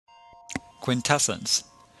Quintessence,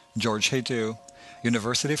 George Heidu,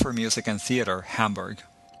 University for Music and Theatre, Hamburg.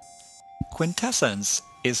 Quintessence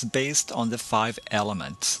is based on the five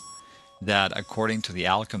elements that, according to the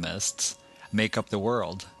alchemists, make up the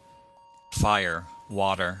world: fire,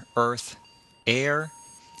 water, earth, air,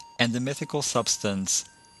 and the mythical substance,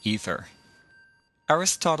 ether.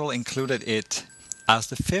 Aristotle included it as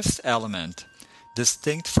the fifth element,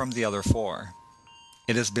 distinct from the other four.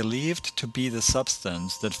 It is believed to be the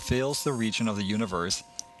substance that fills the region of the universe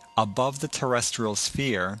above the terrestrial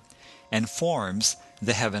sphere and forms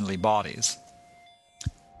the heavenly bodies.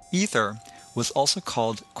 Ether was also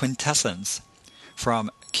called quintessence,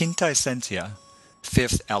 from quinta essentia,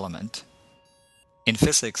 fifth element. In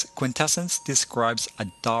physics, quintessence describes a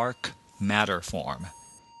dark matter form.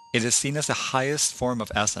 It is seen as the highest form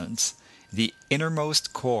of essence, the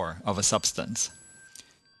innermost core of a substance.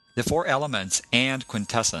 The four elements and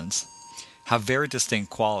quintessence have very distinct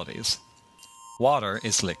qualities. Water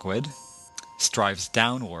is liquid, strives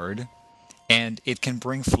downward, and it can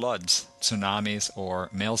bring floods, tsunamis, or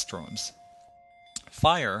maelstroms.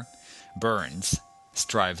 Fire burns,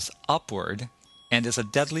 strives upward, and is a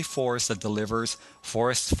deadly force that delivers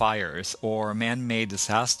forest fires or man-made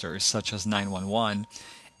disasters such as 911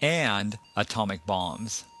 and atomic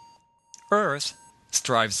bombs. Earth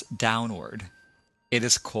strives downward. It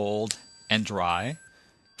is cold and dry.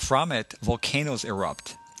 From it, volcanoes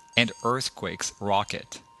erupt and earthquakes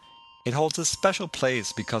rocket. It holds a special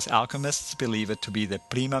place because alchemists believe it to be the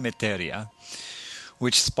prima materia,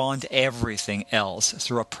 which spawned everything else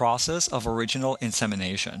through a process of original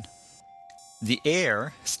insemination. The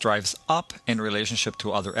air strives up in relationship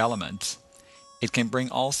to other elements. It can bring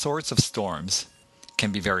all sorts of storms,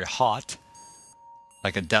 can be very hot,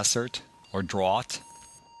 like a desert or drought,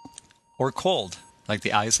 or cold, like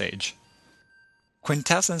the Ice Age.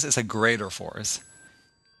 Quintessence is a greater force.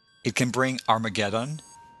 It can bring Armageddon,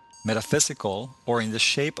 metaphysical, or in the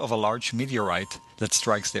shape of a large meteorite that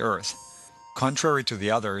strikes the Earth. Contrary to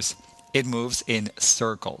the others, it moves in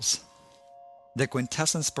circles. The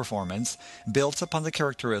quintessence performance builds upon the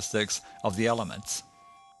characteristics of the elements.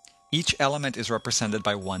 Each element is represented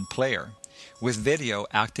by one player, with video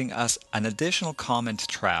acting as an additional comment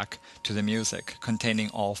track to the music containing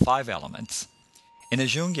all five elements. In a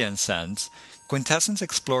Jungian sense, quintessence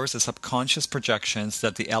explores the subconscious projections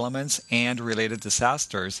that the elements and related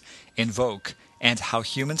disasters invoke and how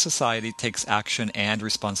human society takes action and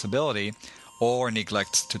responsibility or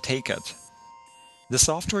neglects to take it. The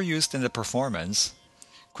software used in the performance,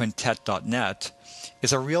 Quintet.net,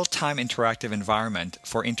 is a real-time interactive environment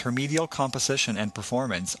for intermedial composition and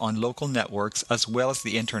performance on local networks as well as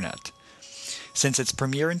the Internet. Since its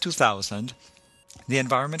premiere in 2000, the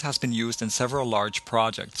environment has been used in several large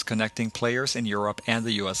projects connecting players in Europe and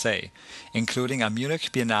the USA, including a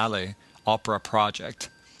Munich Biennale opera project.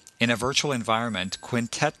 In a virtual environment,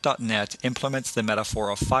 Quintet.net implements the metaphor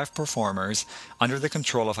of five performers under the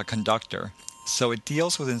control of a conductor, so it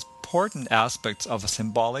deals with important aspects of a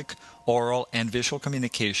symbolic, oral, and visual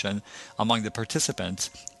communication among the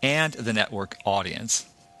participants and the network audience.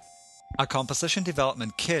 A composition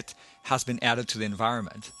development kit has been added to the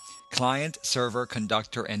environment: client, server,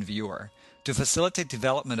 conductor, and viewer, to facilitate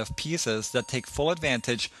development of pieces that take full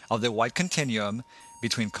advantage of the wide continuum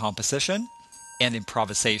between composition and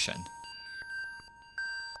improvisation.